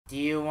Do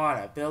you want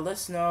to build a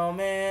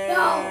snowman?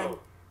 No!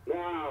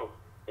 No!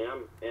 And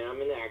I'm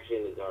actually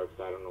in the dark,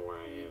 so I don't know where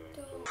I am.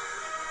 Actually.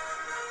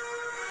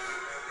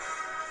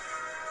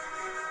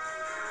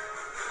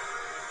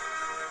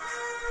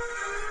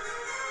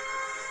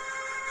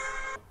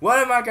 What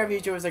up, Minecraft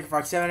YouTubers like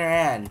Fox 7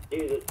 and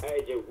Jesus,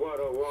 Agent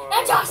 101.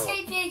 And Josh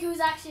Pig, who's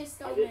actually a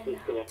snowman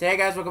now. Today,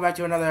 guys, welcome back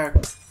to another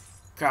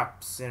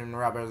Cops and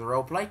Robbers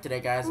roleplay.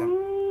 Today, guys, I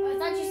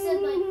thought you said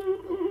like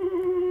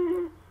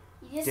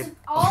you just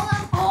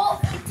all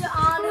into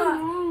Anna.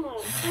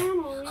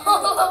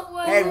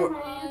 Hey,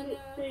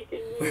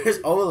 where's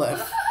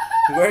Olaf?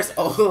 Where's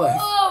Olaf?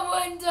 Oh,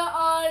 went to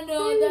Anna.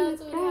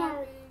 That's what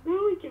happened.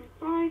 Now he can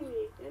find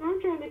me, and I'm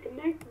trying to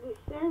connect to this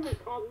server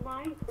called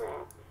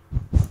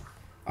Minecraft.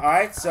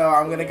 Alright, so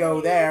I'm gonna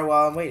go there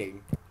while I'm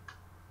waiting.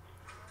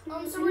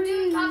 So we're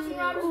doing Cops and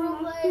Robbers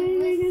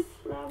roleplay.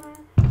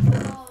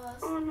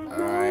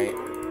 Alright.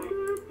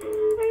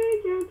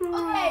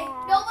 Okay,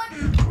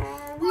 nobody.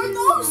 Are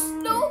those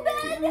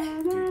snowmen?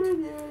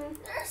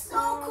 They're so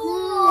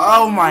cool.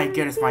 Oh my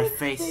goodness, my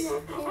face. Really?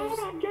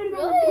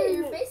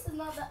 Your face is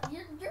not that.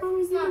 Your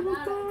face is not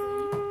that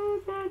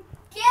ugly.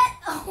 Get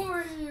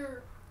over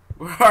here.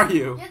 Where are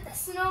you? Get the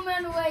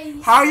snowman away.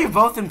 How are you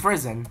both in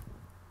prison?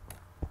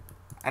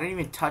 I didn't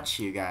even touch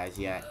you guys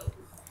yet.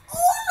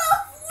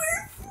 Olaf,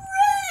 we're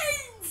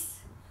friends!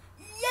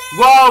 Yay!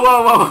 Whoa,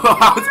 whoa, whoa,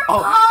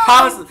 whoa.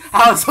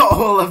 How's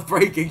Olaf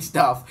breaking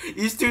stuff?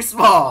 He's too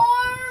small.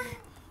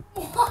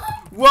 What?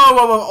 Whoa,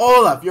 whoa, whoa,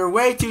 Olaf, you're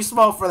way too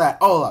small for that.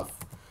 Olaf.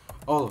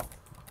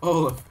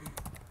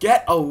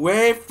 Get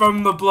away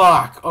from the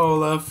block,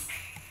 Olaf.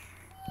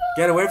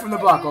 Get away from the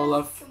block,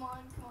 Olaf. Come on.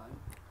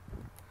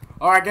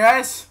 Alright,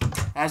 guys.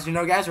 As you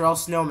know, guys, we're all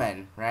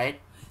snowmen,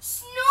 right? A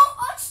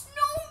snowman's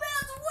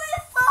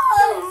with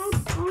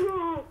us!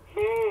 Olaf,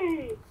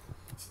 hey!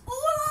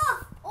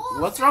 Olaf!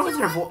 What's wrong with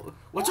your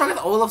What's wrong with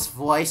Olaf's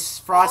voice,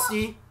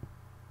 Frosty?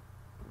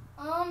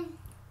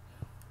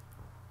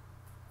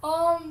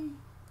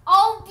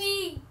 I'll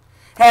be...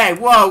 Hey,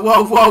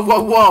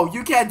 whoa.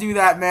 You can't do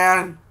that,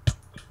 man.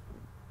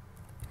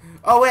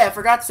 Oh, wait, I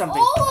forgot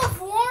something.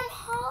 Olaf, warm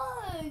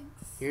hugs!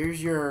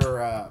 Here's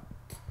your,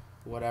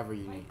 whatever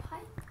you need.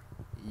 Pipe?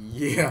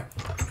 Yeah.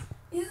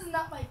 This is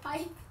not my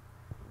pipe.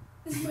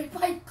 This is my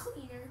pipe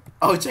cleaner.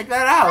 Oh, check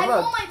that out, I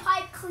look. want my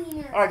pipe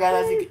cleaner. Alright,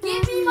 guys,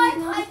 Give me my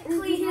pipe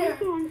cleaner.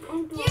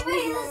 Give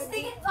me this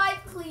stinking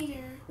pipe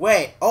cleaner.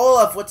 Wait,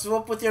 Olaf, what's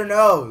up with your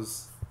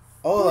nose?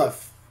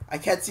 Olaf, I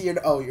can't see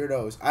your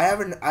nose. I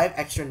have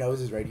extra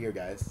noses right here,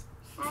 guys.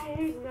 I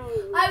hate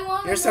noses. I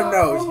want Here's some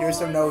nose. Here's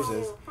some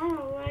noses. I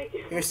don't like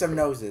it. Here's some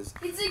noses.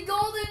 It's a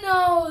golden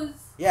nose.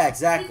 Yeah, It's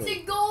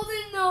exactly. a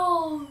golden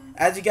nose.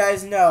 As you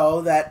guys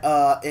know, that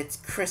it's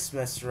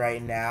Christmas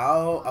right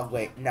now. Oh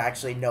wait, no,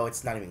 actually, no,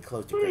 it's not even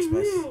close to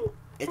Christmas.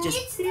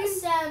 It's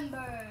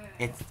December.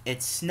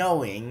 It's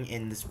snowing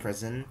in this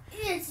prison.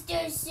 It's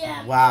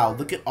December. Wow,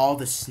 look at all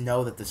the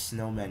snow that the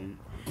snowmen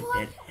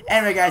did.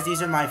 Anyway, guys,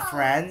 these are my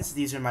friends.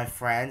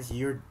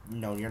 You're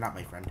not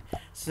my friend.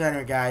 So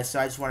anyway, guys, so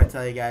I just want to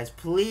tell you guys,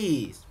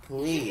 please.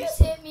 Did you just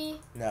hit me?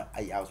 No,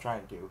 I was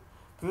trying to.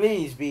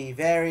 Please be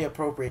very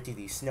appropriate to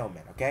these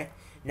snowmen, okay?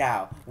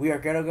 Now, we are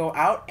going to go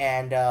out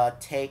and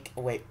take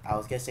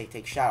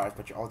showers,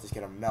 but you're all just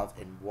going to melt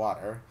in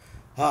water.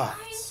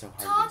 It's so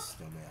hard to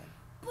be a snowman.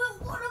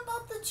 But what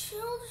about the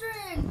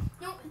children?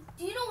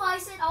 Do you know why I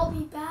said I'll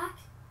be back?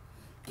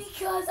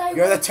 Because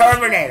You're the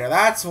Terminator,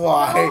 that's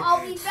why. No,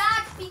 I'll be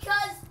back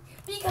because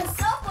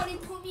somebody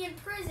put me in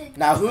prison.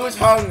 Now, who's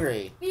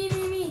hungry?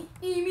 Me.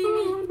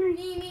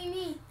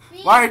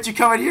 Why aren't you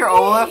coming here,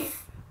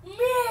 Olaf?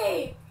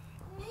 Me.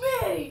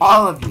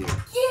 All of you.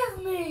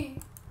 Give me.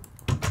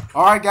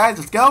 Alright, guys,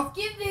 let's go.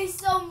 Give me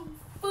some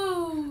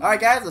food. Alright,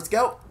 guys, let's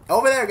go.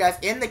 Over there, guys,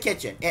 in the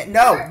kitchen.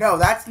 No,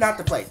 that's not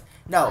the place.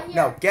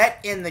 No, get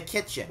in the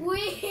kitchen.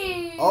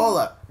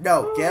 Olaf,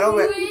 no, get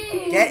over.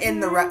 Get in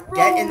the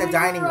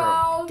dining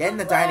room. Get in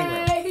the dining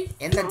room.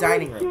 In the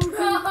dining room.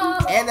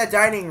 In the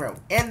dining room.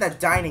 In the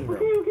dining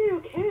room.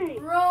 Okay.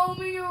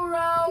 Roaming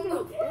around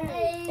the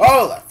place.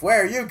 Olaf,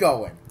 where are you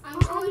going? I'm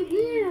going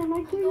here. I'm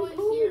going told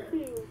here.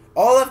 you.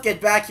 Olaf, get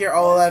back here,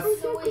 Olaf.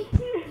 So wait.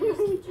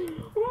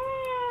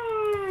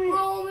 Why?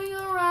 Roaming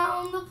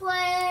around the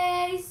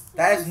place.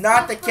 That is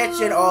not the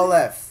kitchen,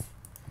 Olaf.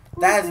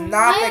 That is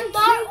not I am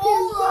not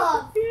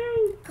Olaf.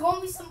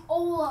 Call me some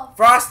Olaf.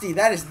 Frosty,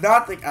 that is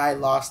not the... I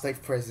lost the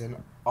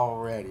prison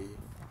already.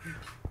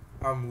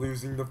 I'm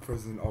losing the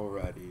prison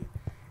already.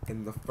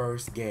 In the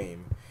first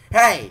game.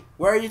 Hey,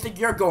 where do you think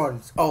you're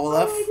going,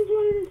 Olaf?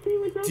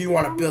 Do you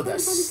want to build a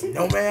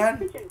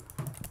snowman?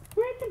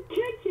 Where's the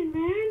kitchen,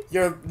 man?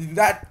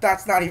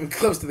 That's not even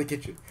close to the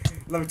kitchen.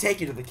 Let me take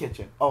you to the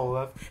kitchen,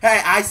 Olaf.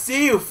 Hey, I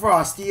see you,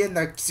 Frosty, in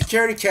the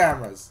security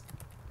cameras.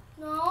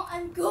 No,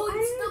 I'm going to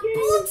the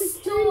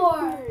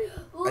bookstore.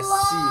 I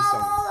see you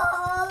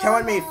somewhere. Come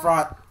with me,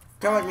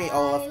 Come with me,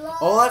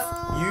 Olaf. Olaf,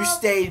 you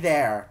stay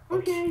there.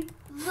 Okay.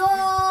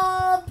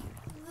 No,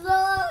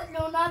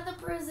 not the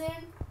prison,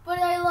 but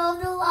I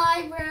love the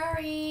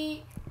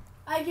library.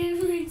 I can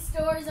read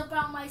stories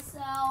about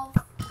myself.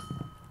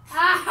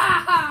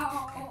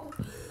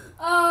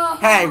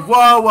 Hey,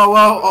 whoa, whoa,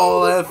 whoa,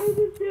 Olaf.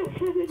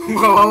 Whoa,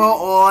 whoa, whoa,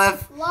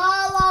 Olaf.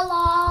 La la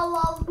la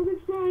la.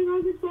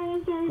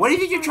 What do you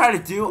think you're trying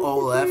to do,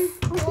 Olaf?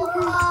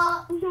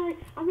 I'm sorry.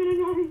 I'm gonna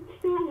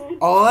not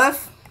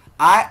Olaf,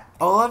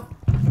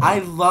 I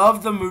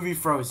love the movie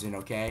Frozen,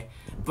 okay?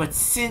 But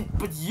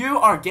you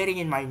are getting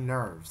in my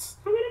nerves.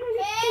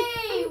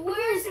 Hey,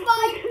 where's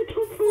my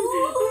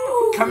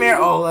food? Come here,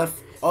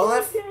 Olaf.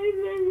 Olaf.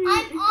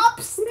 I'm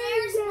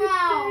upstairs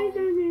now.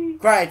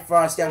 Quiet,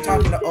 Frosty. I'm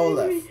talking to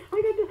Olaf.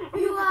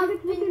 You have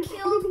been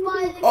killed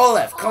by the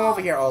Olaf, come over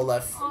here,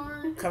 Olaf.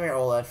 Are Come here,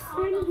 Olaf.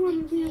 out of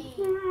the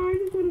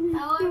game.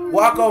 However,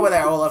 Walk over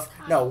there, Olaf.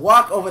 No,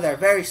 walk over there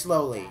very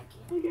slowly.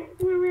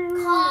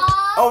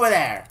 Cop, Over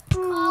there.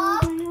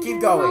 cop,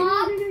 Keep going.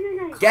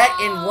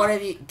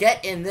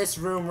 Get in this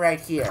room right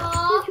here.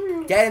 cop,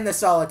 Get in the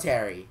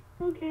solitary.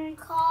 Okay.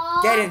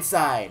 cop, Get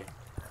inside.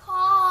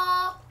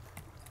 cop,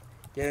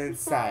 Get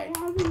inside.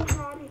 I've been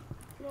naughty.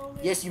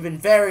 Yes, you've been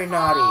very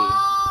naughty.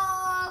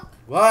 cop.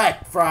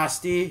 What,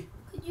 Frosty?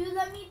 Could you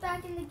let me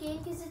back in the game?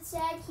 Because it's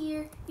sad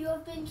here. You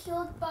have been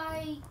killed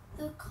by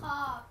the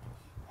cop,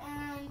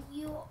 and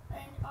you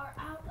are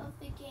out of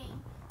the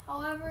game.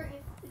 However,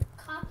 if the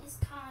cop is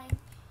kind,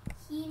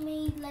 he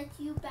may let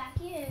you back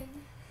in.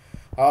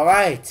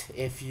 Alright,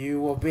 if you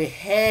will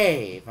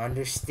behave,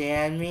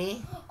 understand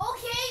me?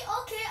 Okay,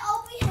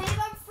 I'll behave.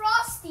 I'm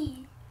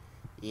Frosty.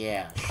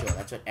 Yeah, sure,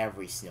 that's what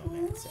every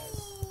snowman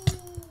says.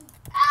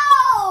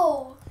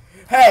 Ow!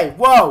 Hey,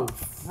 whoa!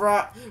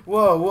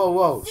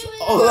 Whoa. Zoom in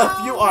Olaf,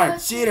 now, you are a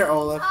let's cheater, do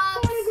Olaf.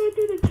 tops.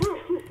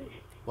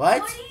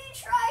 What? What are you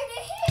trying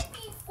to hit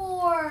me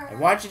for? I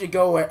want you to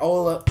go where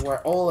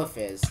Olaf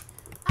is.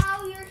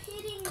 Ow, you're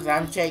hitting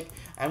Because me.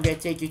 I'm gonna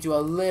take you to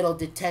a little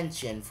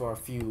detention for a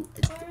few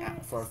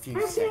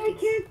seconds.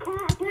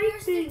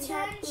 Where's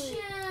detention?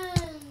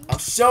 I'll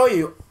show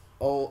you.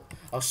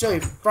 I'll show you.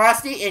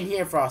 Frosty, in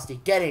here, Frosty.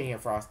 Get in here,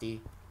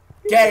 Frosty.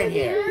 Get in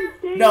here.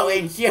 No,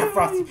 in here,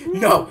 Frosty.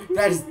 No,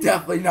 that is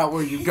definitely not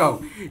where you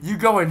go. You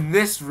go in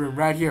this room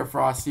right here,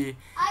 Frosty.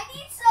 I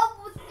need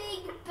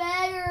something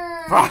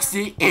better.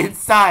 Frosty,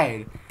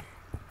 inside.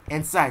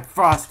 Inside,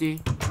 Frosty.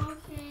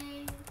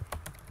 Okay.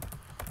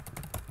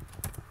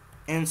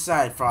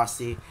 Inside,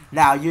 Frosty.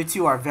 Now, you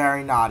two are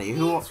very naughty.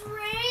 Who? It's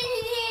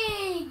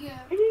raining.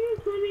 If you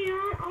just let me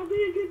out, I'll be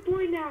a good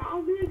boy now.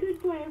 I'll be a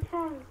good boy, I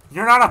promise.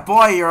 You're not a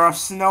boy. You're a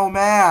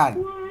snowman.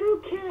 Well, I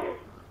don't care.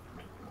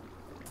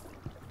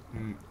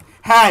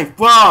 Hey,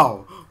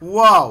 whoa.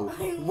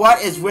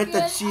 What is with the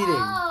Get cheating?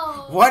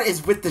 out. What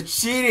is with the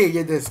cheating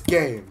in this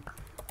game?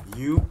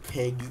 You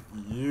pig,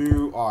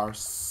 you are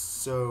such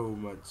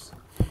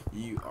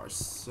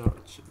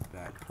a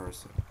bad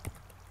person.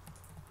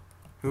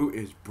 Who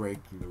is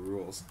breaking the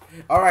rules?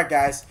 Alright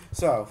guys,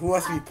 so who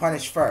wants to be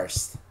punished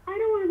first? I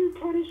don't want to be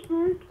punished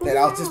first. Then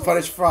I'll just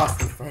punish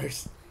Frosty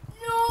first.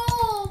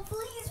 No,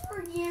 please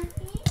forgive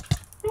me.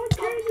 Don't I'll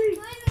tell be me.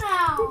 good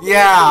now.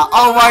 Yeah,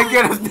 oh my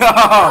goodness, no!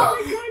 I'll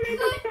be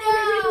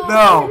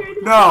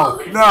good now.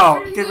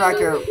 No, get back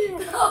here.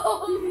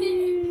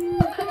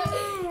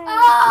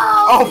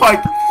 Ow. Oh my,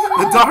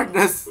 the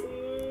darkness.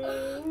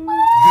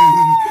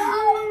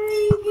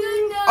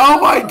 Oh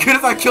my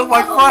goodness, I killed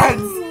my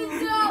friends.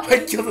 I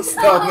killed the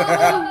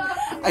snowman.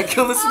 I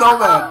killed the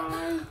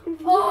snowman.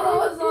 Oh,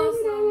 that was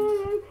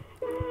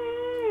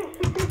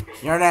awesome.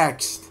 You're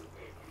next.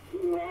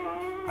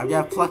 I'm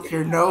gonna pluck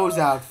your nose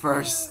out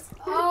first.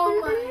 Oh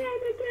my.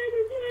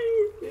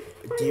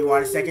 Do you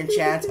want a second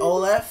chance,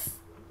 Olaf?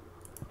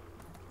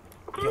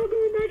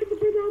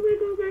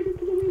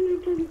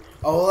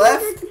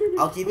 Olaf?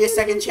 I'll give you a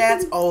second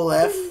chance,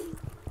 Olaf.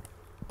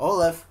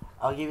 Olaf,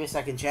 I'll give you a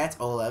second chance,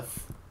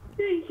 Olaf.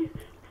 Thank you.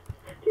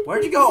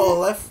 Where'd you go,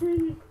 Olaf?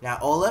 Now,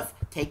 Olaf,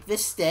 take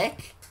this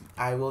stick.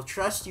 I will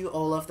trust you,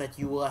 Olaf, that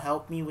you will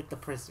help me with the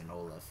prison,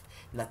 Olaf.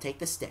 Now take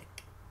the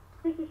stick.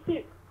 Where's the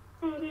stick?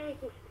 Oh, there's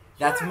the stick.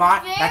 That's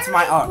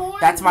my arm.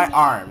 That's my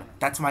arm.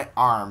 That's my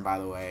arm, by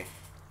the way.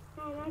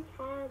 Oh, that's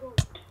horrible.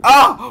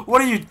 Oh,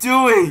 what are you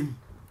doing?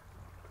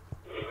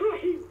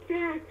 I'm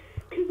back,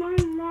 because I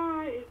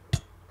lied.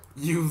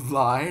 You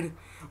lied?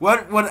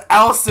 What would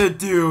Elsa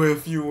do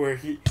if you were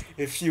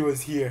if she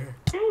was here?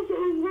 Elsa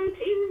was once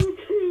evil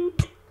too.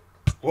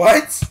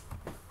 What?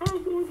 Elsa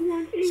was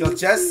once evil She'll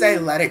just say,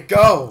 let it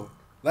go.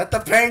 Let the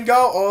pain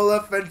go,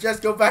 Olaf, and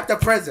just go back to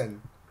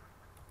prison.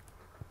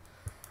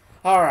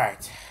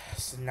 Alright.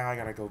 So now I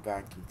gotta go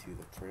back into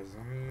the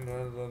prison.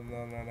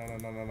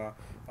 No.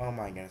 Oh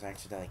my goodness, I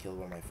accidentally killed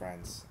one of my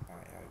friends. I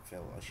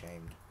feel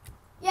ashamed.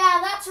 Yeah,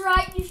 that's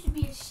right. You should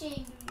be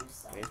ashamed of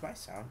yourself. Is my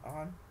sound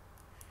on?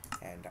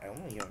 And I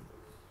only hear...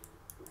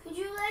 Could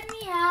you let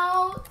me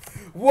out?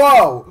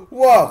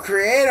 Whoa!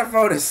 Creative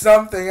mode is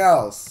something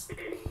else.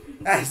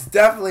 That's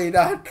definitely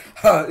not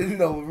in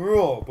the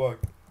rule book.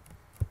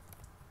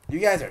 You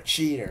guys are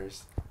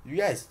cheaters. You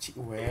guys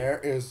Where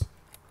is...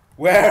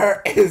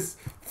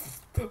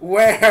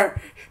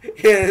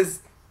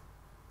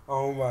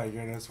 Oh my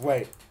goodness,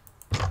 wait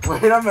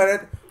a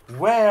minute.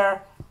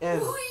 Where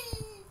is...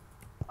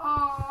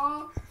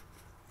 Aww.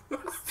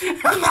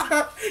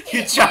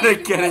 You trying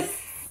to get it.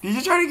 Did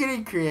you try to get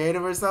in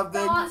creative or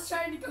something? No, I was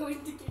trying to go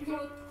into game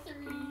mode 3.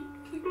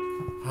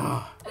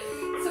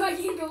 So I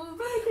can go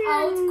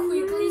out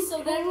quickly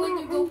so then when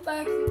you go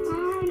back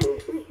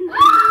into...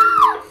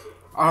 Ah!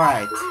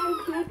 Alright.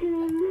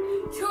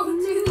 Don't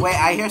do that. Wait,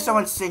 I hear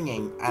someone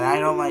singing, and I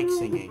don't like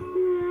singing.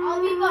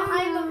 I'll be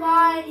behind the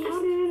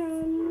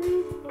vine.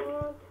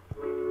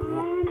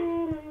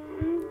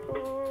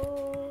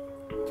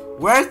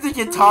 Where's the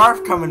guitar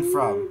coming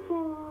from?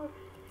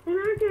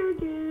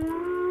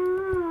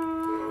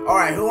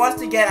 Alright, who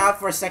wants to get out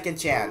for a second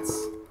chance?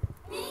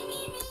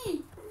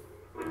 Me.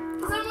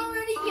 Because I'm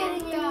already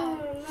getting out.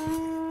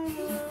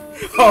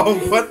 Oh,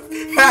 what?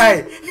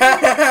 Hey!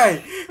 Let's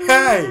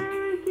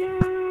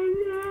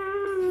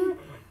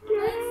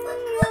look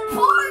at the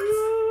parts.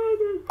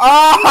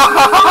 Oh!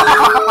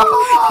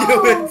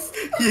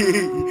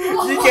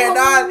 you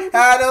cannot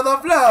handle the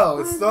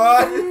flow,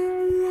 son!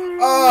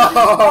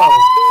 Oh!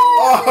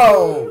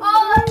 Oh,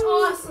 that's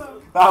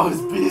awesome. That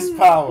was beast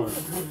power.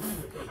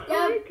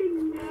 Yep.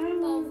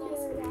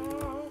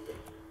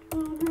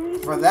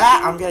 For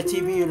that, I'm gonna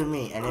TP you to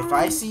me, and if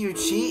I see you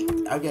cheat,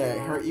 I'm gonna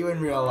hurt you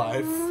in real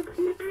life.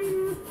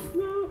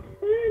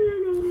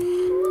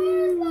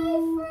 Where's my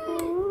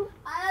friend?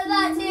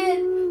 That's it.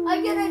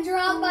 I'm gonna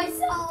drop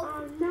myself.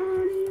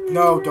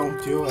 No,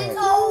 don't do it. It's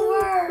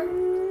over.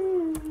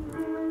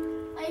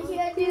 I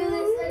can't do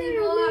this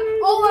anymore.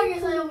 Oh, I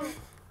guess I over.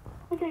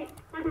 Okay.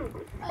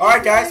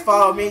 Alright, guys,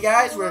 follow me,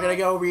 guys. We're gonna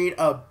go read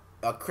a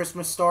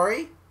Christmas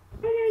story.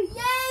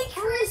 Yay,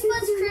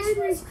 Christmas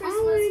here.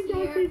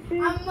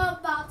 I'm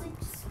about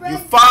to spread. You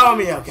follow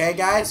me, okay,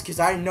 guys? Because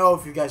I know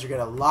if you guys are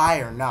gonna lie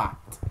or not.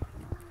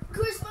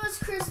 Christmas.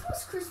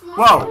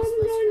 Whoa.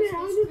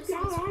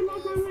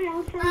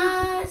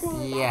 Yes,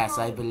 Yes,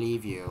 I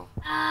believe you.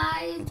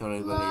 I totally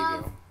believe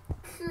love you.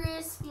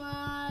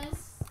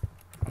 Christmas.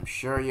 I'm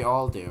sure you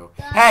all do.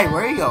 Hey,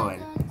 where are you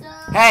going?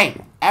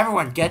 Hey,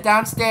 everyone, get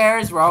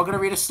downstairs. We're all gonna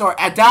read a story.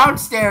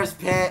 Downstairs,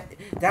 Pit.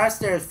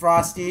 Downstairs,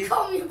 Frosty.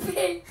 Call me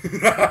Pit.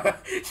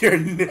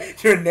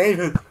 your name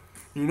is.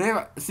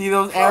 See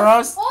those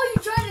arrows? Oh,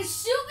 you trying to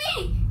shoot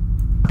me?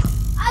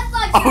 I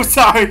thought you Oh, were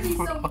sorry.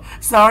 friendly,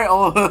 Sorry,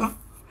 Olaf.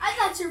 I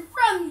thought you're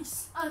friendly.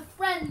 A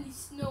friendly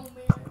snowman.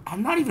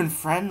 I'm not even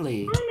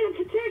friendly.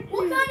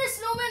 What kind of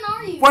snowman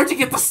are you? Where'd you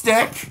get the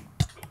stick?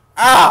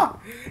 Ah!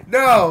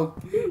 No!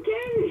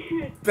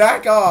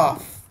 Back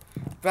off.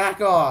 Back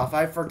off.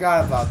 I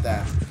forgot about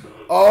that.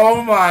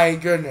 Oh my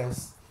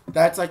goodness.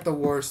 That's like the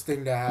worst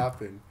thing to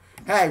happen.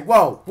 Hey,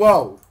 whoa.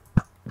 Oh!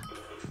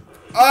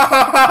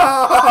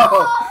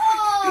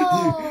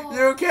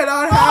 You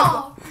cannot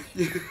handle.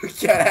 You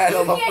can't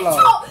handle the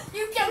flow.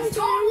 You can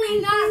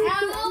totally not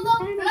handle the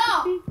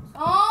flow.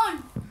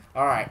 On.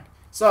 Alright.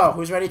 So,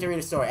 who's ready to read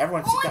a story?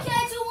 Everyone sit Oh, down. can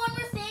I do one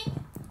more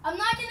thing? I'm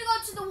not going to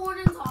go to the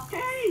warden's office.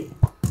 Hey!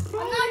 I'm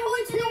not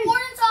going to the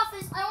warden's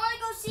office. I want to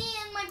go see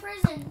in my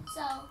prison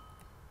cell.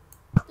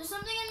 There's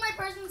something in my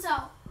prison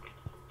cell.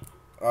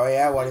 Oh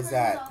yeah, what is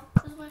that?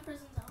 There's my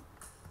prison cell.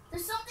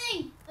 There's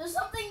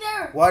something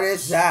there. What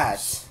is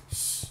that?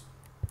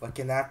 What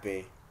can that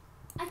be?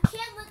 I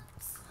can't let.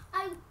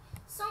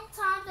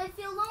 Sometimes I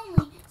feel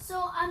lonely,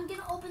 so I'm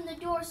gonna open the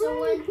door so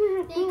when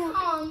they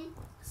come,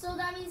 so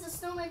that means the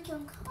snowman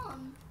can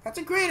come. That's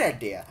a great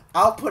idea.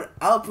 I'll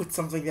put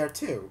something there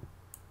too.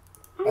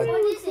 What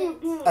is it?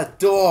 A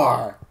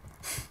door.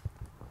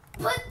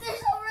 But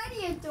there's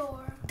already a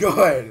door.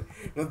 Good.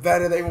 The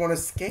better they won't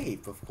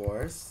escape, of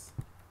course.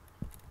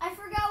 I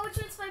forgot which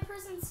one's my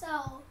prison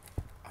cell.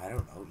 I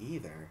don't know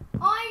either.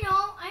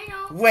 Oh, I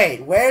know.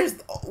 Wait, where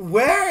is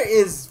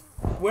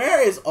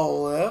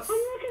Olaf? I'm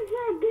looking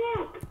for a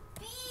book.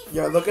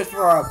 You're looking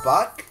for a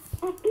buck?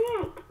 A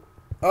book.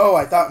 Oh,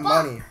 I thought A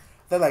buck. money.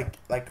 I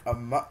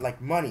thought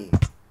like money.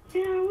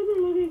 Yeah, I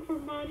wasn't looking for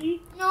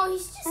money. No,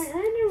 he's I heard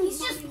there was he's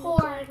just money in the poor.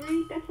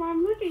 library. That's why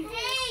I'm looking.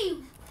 Hey.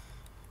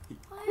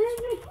 Where's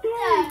the story?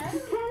 Yeah. Tell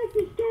us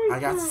the story. I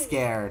got time.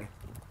 scared.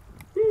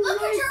 You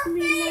Look at lied your to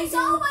me, face. Megan.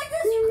 Oh my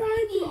goodness, You you're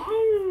lied to crazy.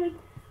 Ireland.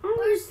 I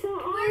was so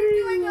Where do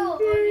I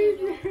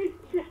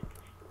go?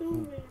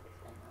 Stupid.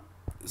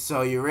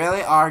 So you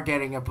really are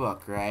getting a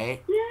book,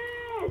 right?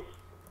 Yes.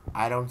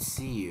 I don't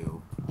see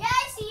you. Yeah,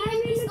 I see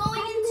him. He's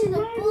going into the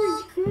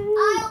book.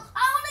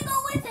 I want to go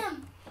with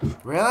him.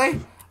 Really?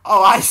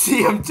 Oh, I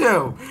see him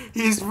too.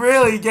 He's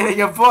really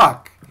getting a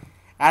book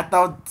at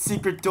the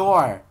secret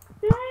door.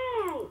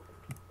 No.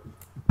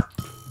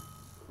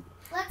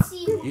 Let's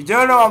see. You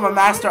do know I'm a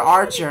master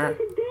archer.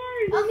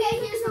 Okay,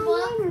 here's the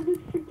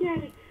book. Forget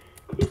it.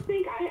 I just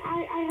think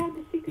I have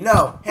the secret.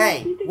 No, hey,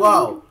 You think I'm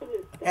whoa. looking for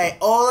this? Hey,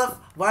 Olaf,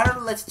 why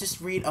don't let's just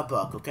read a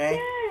book,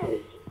 okay? Yes.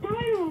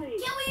 Finally.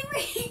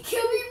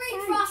 Can we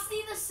read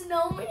Frosty the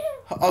Snowman?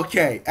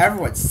 Okay,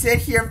 everyone, sit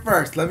here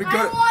first. Let me go.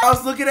 I I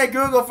was looking at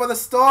Google for the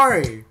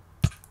story.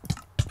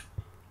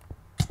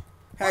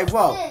 Hey, What's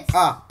whoa. this?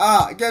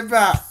 Get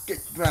back. Get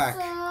back.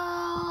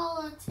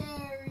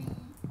 Solitary.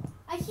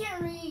 I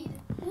can't read.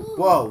 Ooh.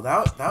 Whoa,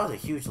 that was a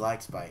huge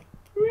lag spike.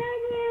 River.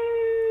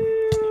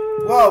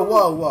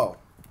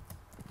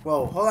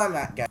 Whoa, hold on,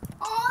 that guy.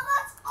 Oh,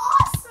 that's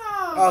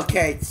awesome.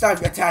 Okay,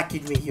 stop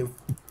attacking me,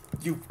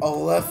 you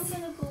Olaf.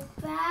 I'm gonna go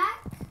back.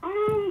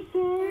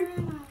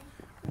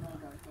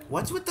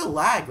 What's with the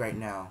lag right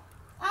now?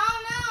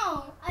 Oh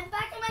no! I'm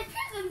back in my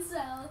prison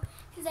cell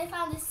because I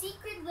found a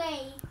secret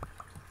way.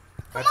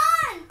 Come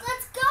on,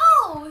 let's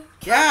go!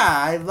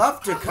 Yeah, I'd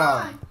love to Come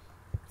come. on.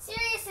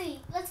 Seriously,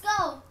 let's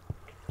go.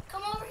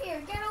 Come over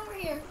here. Get over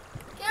here.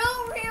 Get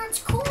over here. It's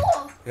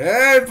cool.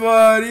 Hey,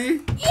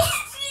 buddy.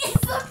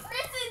 It's a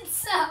prison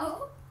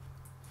cell.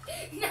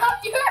 Now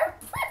you're a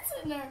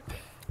prisoner.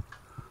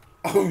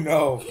 Oh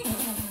no.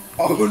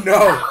 Oh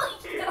no.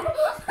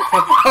 Oh,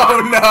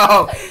 Oh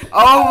no.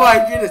 Oh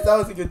my goodness, that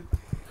was a good.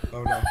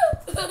 Oh no.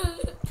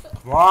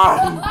 Come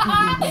on.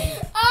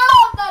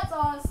 Oh, that's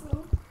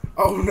awesome.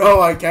 Oh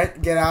no, I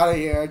can't get out of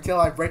here until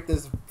I break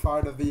this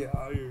part of the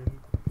iron.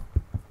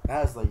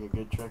 That was like a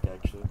good trick,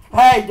 actually.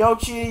 Hey, don't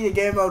cheat in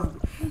game mode.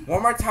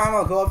 One more time,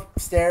 I'll go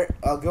upstairs.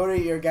 I'll go to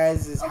your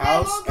guys'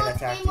 house and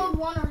attack game mode you.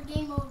 1 or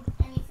game mode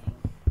anything.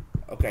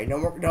 Okay,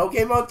 no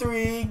game mode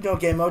 3, no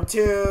game mode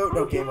 2,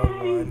 no game mode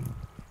 1.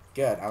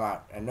 Good, I'm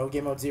out. And no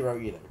game mode 0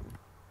 either.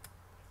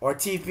 Or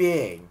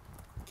TPing.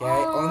 Okay,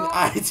 only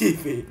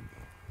ITP.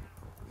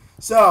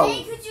 So.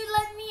 Hey, could you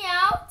let me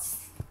out?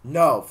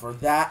 No, for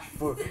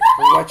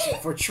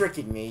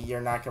tricking me,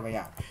 you're not coming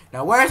out.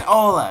 Now, where's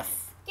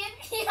Olaf? Get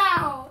me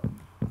out.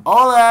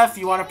 Olaf,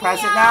 you want to press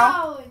it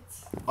now?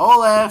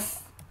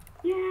 Olaf.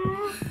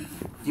 Yeah.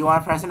 You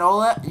want to press it,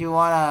 Olaf? You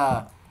want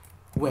to...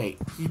 Wait,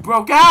 he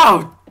broke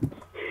out! Get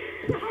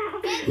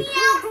me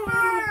out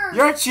first.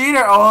 You're a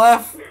cheater,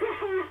 Olaf.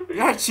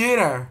 You're a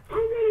cheater. I'm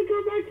gonna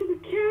go back to the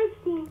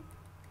castle.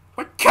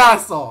 What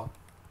castle?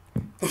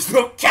 There's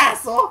no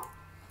castle.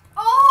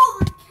 Oh,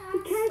 the The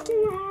castle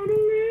where Otto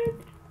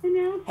lived. And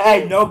now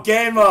Hey, no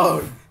game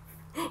mode.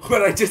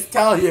 What'd I just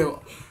tell you?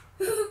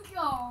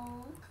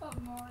 Oh,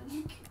 come on.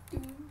 You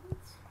can do this.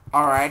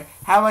 Alright,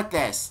 how about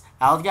this?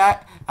 I'll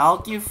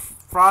give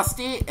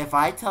Frosty, if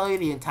I tell you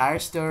the entire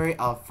story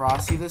of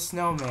Frosty the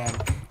Snowman,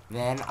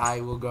 then I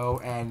will go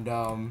and,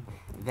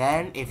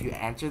 then if you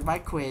answered my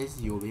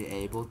quiz, you'll be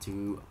able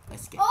to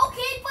escape.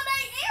 Okay, but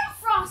I am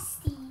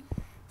Frosty.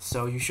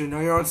 So you should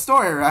know your own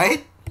story,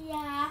 right?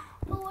 Yeah,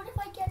 but what if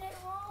I get it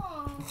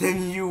wrong?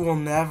 Then you will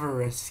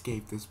never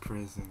escape this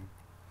prison.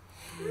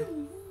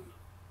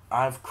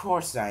 Of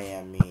course I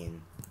am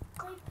mean.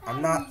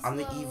 I'm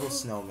the evil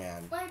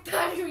snowman. My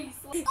battery's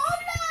low. Oh no!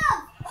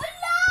 Oh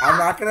no! I'm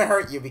not gonna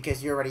hurt you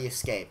because you already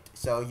escaped,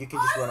 so you can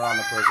just run around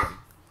the prison.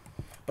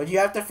 But you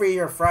have to free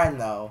your friend,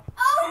 though.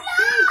 Oh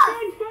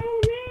Hey, no! follow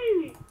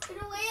me.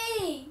 Get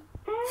away!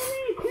 Follow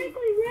me.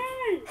 Quickly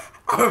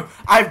run.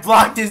 I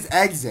blocked his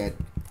exit.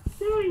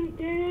 No, you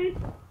did.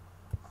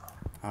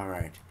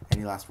 Alright,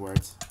 any last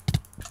words?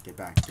 Get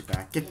back, get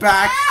back, get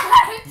back!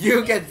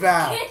 You get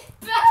back! Get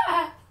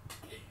back!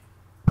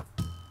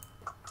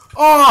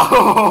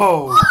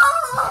 Oh!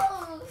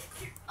 Oh!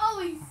 Oh,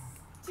 he's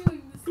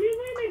doing this. You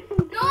made me so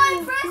No,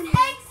 I pressed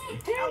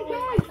exit! Hey, Oh,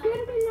 guys, wait, go to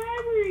the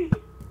library.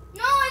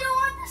 No, I don't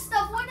want this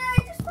stuff. What did I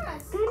just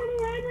press? Go to the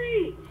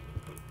library.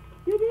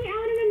 You'll be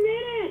out in a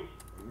minute.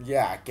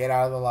 Yeah, get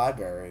out of the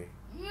library.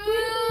 Go to the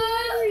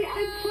library. I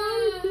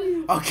promise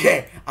you.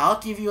 Okay, I'll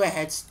give you a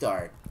head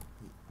start.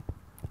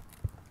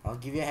 I'll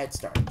give you a head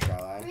start,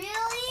 shall I?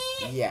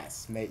 Really?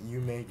 Yes,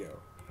 you may go.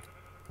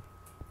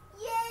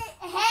 Yay!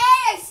 Hey,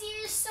 I see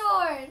your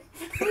sword.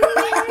 Get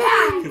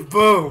back.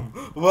 Boom!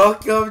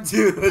 Welcome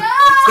to the... No!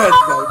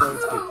 No,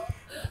 it's good.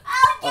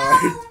 I'll go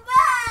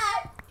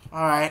back.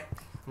 Alright,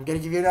 I'm gonna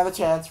give you another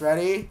chance.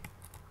 Ready?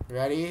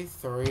 Ready?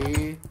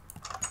 3,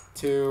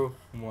 2,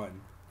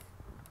 1.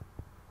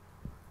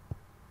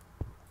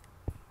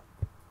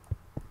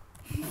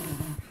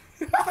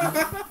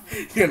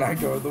 You're not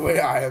going the way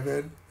I have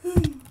been. No!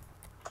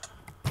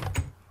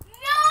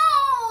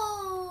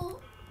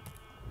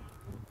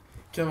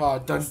 Come on,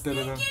 dun, dun, Sneak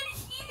dun, dun. in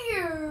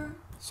here.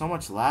 So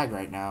much lag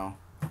right now.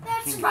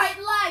 That's right,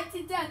 lag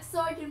to death so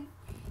I can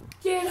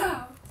get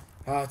out.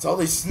 It's all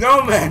these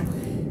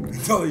snowmen.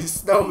 It's all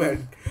these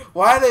snowmen.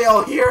 Why are they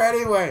all here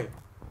anyway?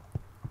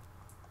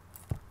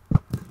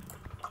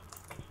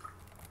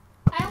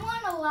 I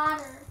want a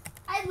ladder.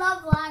 I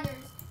love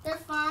ladders. They're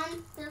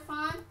fun. They're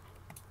fun.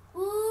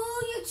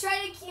 Ooh, you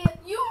try to kill.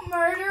 You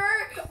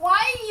murderer.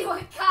 Why are you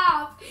a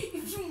cop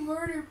if you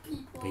murder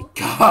people?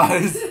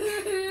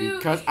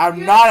 Because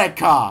I'm not a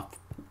cop.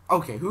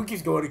 Okay, who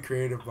keeps going to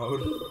creative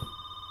mode?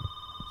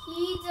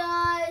 He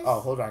does.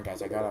 Oh, hold on,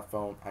 guys. I got a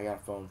phone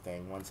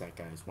thing. One sec,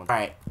 guys.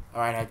 Alright,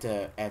 I have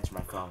to answer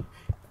my phone.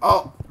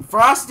 Oh,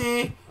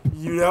 Frosty!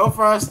 You know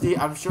Frosty.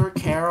 I'm sure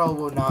Carol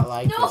will not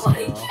like this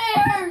Nobody girl.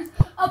 cares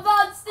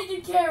about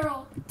stinking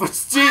Carol. But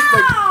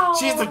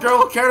she's the girl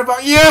who cared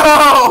about you!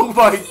 Oh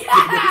my goodness.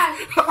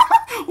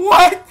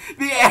 What?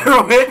 The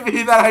arrow hit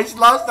me that I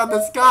lost on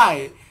the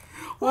sky.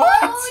 What?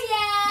 Oh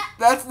yeah.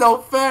 That's no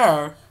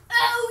fair.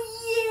 Oh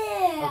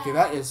yeah. Okay,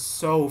 that is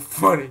so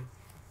funny.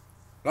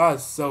 That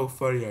is so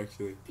funny,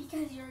 actually.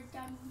 Because you're a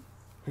dummy.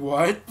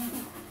 What?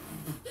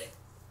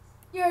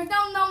 You're a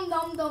dum dum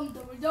dum dum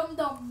dum dum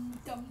dum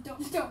dum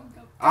dum dum.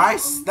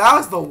 That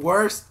was the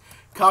worst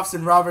Cops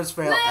and robbers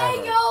fail Lego, ever.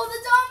 the dummy!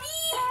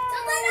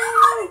 Doesn't know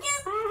how to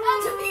get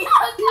to be a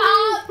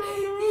cop!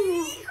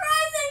 He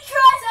cries and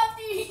cries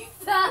after he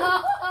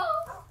fell!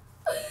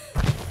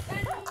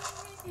 And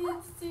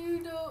it's too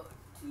low.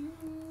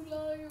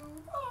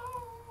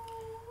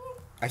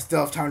 I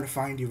still have time to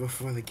find you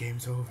before the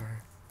game's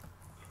over.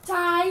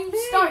 Time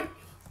start!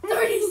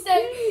 30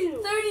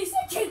 seconds! 30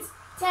 seconds!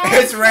 10,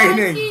 It's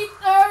raining! 20,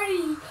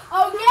 30!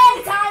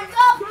 Okay, time's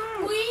up!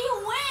 We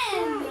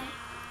win!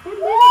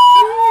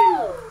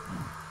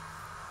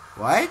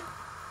 What?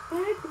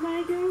 Let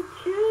Lego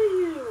kill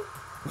you.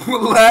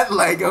 Let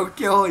Lego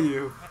kill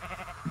you.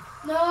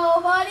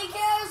 Nobody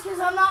cares because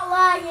I'm not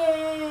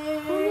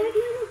lagging.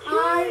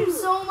 I'm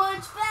so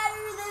much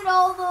better than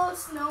all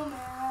those snowmen.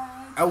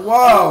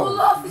 Whoa!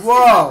 Whoa!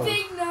 Whoa!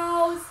 Big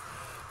nose.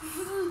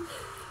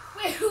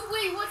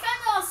 wait, what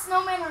kind of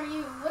snowman are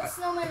you? What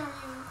snowman are you?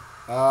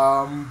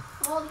 Of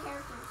all the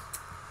characters.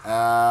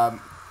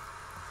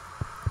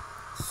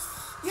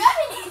 You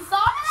haven't even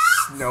thought of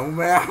that?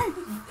 Snowman?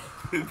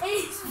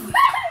 He's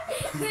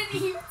better than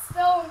even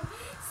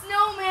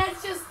Snowman's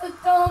just a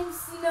dumb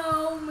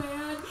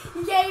snowman.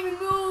 He can't even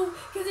move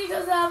because he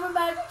doesn't have a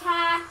magic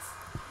hat.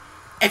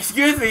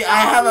 Excuse me, I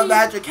have a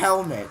magic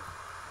helmet.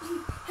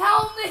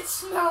 Helmet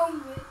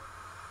snowman.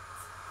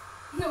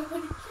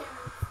 Nobody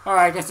cares.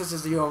 Alright, I guess this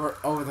is the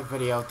over the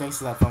video. Thanks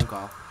for that phone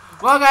call.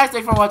 Well guys,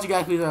 thanks for watching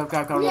guys. Please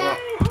subscribe,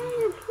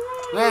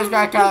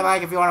 comment,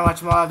 like if you want to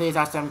watch more of these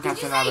awesome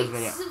Captain Roberts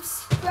videos.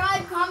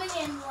 Subscribe, comment,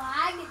 and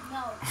lag?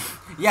 No.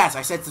 Yes,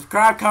 I said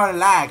subscribe, comment, and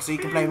like so you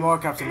can play more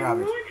Captain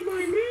Roberts.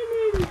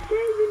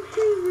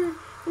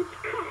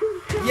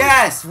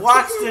 Yes,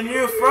 watch the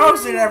new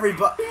Frozen,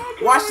 everybody.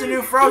 Watch the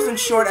new Frozen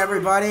short,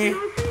 everybody.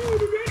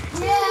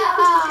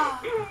 Yeah.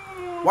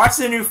 Watch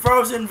the new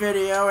Frozen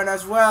video, and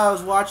as well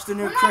as watch the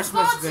new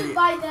Christmas video.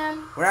 By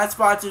them. We're not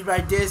sponsored by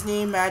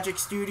Disney, Magic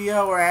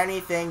Studio, or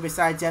anything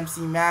besides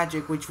MC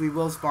Magic, which we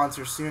will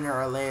sponsor sooner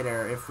or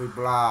later if we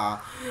blah.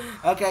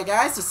 Okay,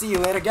 guys, so see you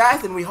later,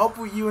 guys, and we hope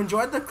you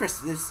enjoyed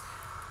this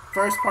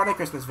first part of the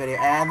Christmas video.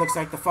 And looks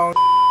like the phone.